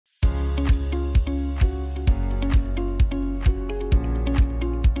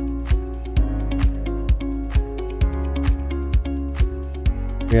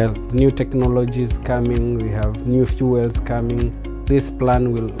We have new technologies coming, we have new fuels coming. This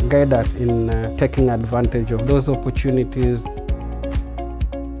plan will guide us in taking advantage of those opportunities.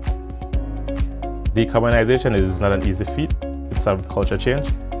 Decarbonization is not an easy feat. It's a culture change.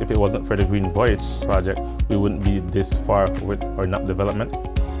 If it wasn't for the Green Voyage project, we wouldn't be this far with our NAP development.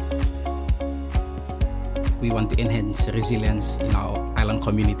 We want to enhance resilience in our island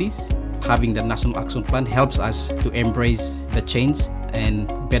communities. Having the National Action Plan helps us to embrace the change and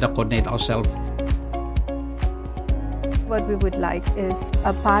better coordinate ourselves. What we would like is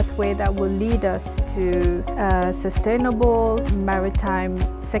a pathway that will lead us to a sustainable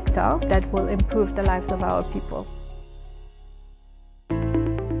maritime sector that will improve the lives of our people.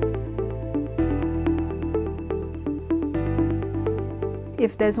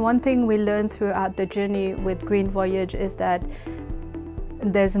 If there's one thing we learned throughout the journey with Green Voyage is that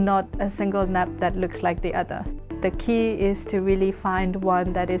there's not a single NAP that looks like the other. The key is to really find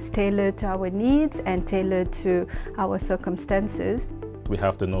one that is tailored to our needs and tailored to our circumstances. We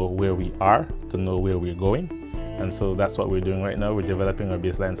have to know where we are to know where we're going. And so that's what we're doing right now. We're developing our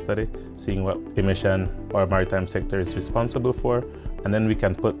baseline study, seeing what emission our maritime sector is responsible for, and then we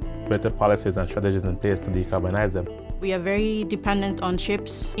can put better policies and strategies in place to decarbonize them. We are very dependent on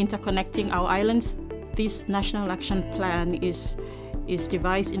ships interconnecting our islands. This National Action Plan is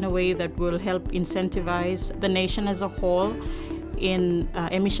devised in a way that will help incentivize the nation as a whole in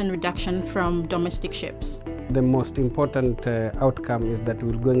emission reduction from domestic ships. The most important outcome is that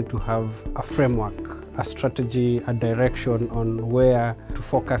we're going to have a framework, a strategy, a direction on where to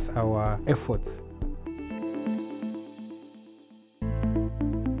focus our efforts.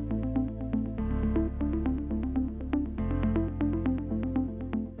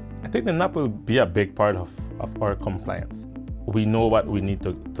 I think the NAP will be a big part of our compliance. We know what we need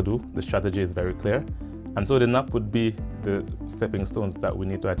to do. The strategy is very clear. And so the NAP would be the stepping stones that we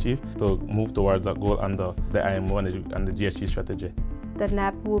need to achieve to move towards our goal under the IMO and the GHG strategy. The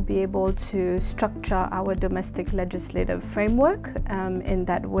NAP will be able to structure our domestic legislative framework. In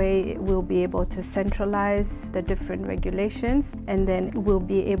that way, we'll be able to centralize the different regulations, and then we'll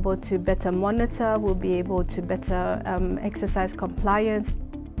be able to better monitor, we'll be able to better exercise compliance.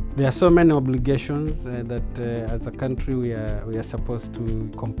 There are so many obligations that as a country we are supposed to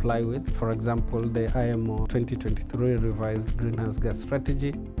comply with. For example, the IMO 2023 revised greenhouse gas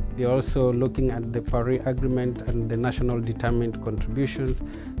strategy. We are also looking at the Paris Agreement and the national determined contributions.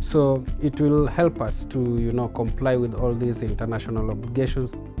 So it will help us to comply with all these international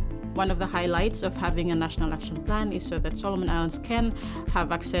obligations. One of the highlights of having a National Action Plan is so that Solomon Islands can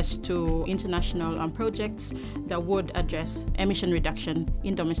have access to international projects that would address emission reduction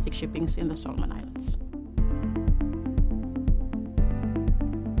in domestic shippings in the Solomon Islands.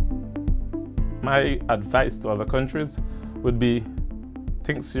 My advice to other countries would be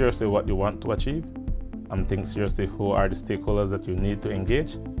think seriously what you want to achieve, and think seriously who are the stakeholders that you need to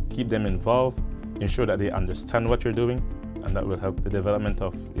engage. Keep them involved, ensure that they understand what you're doing, and that will help the development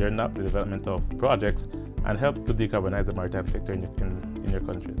of your NAP, the development of projects, and help to decarbonize the maritime sector in your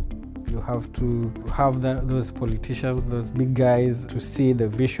countries. You have to have those politicians, those big guys, to see the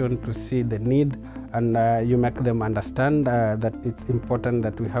vision, to see the need, and you make them understand that it's important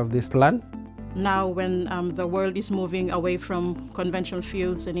that we have this plan. Now when the world is moving away from conventional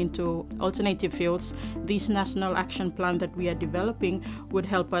fuels and into alternative fuels, this National Action Plan that we are developing would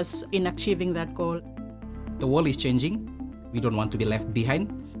help us in achieving that goal. The world is changing. We don't want to be left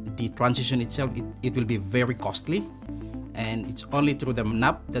behind. The transition itself, it will be very costly, and it's only through the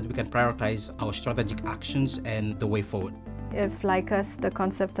NAP that we can prioritize our strategic actions and the way forward. If, like us, the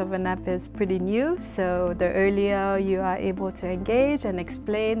concept of a NAP is pretty new, so the earlier you are able to engage and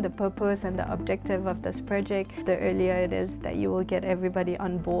explain the purpose and the objective of this project, the earlier it is that you will get everybody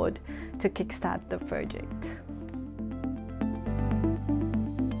on board to kickstart the project.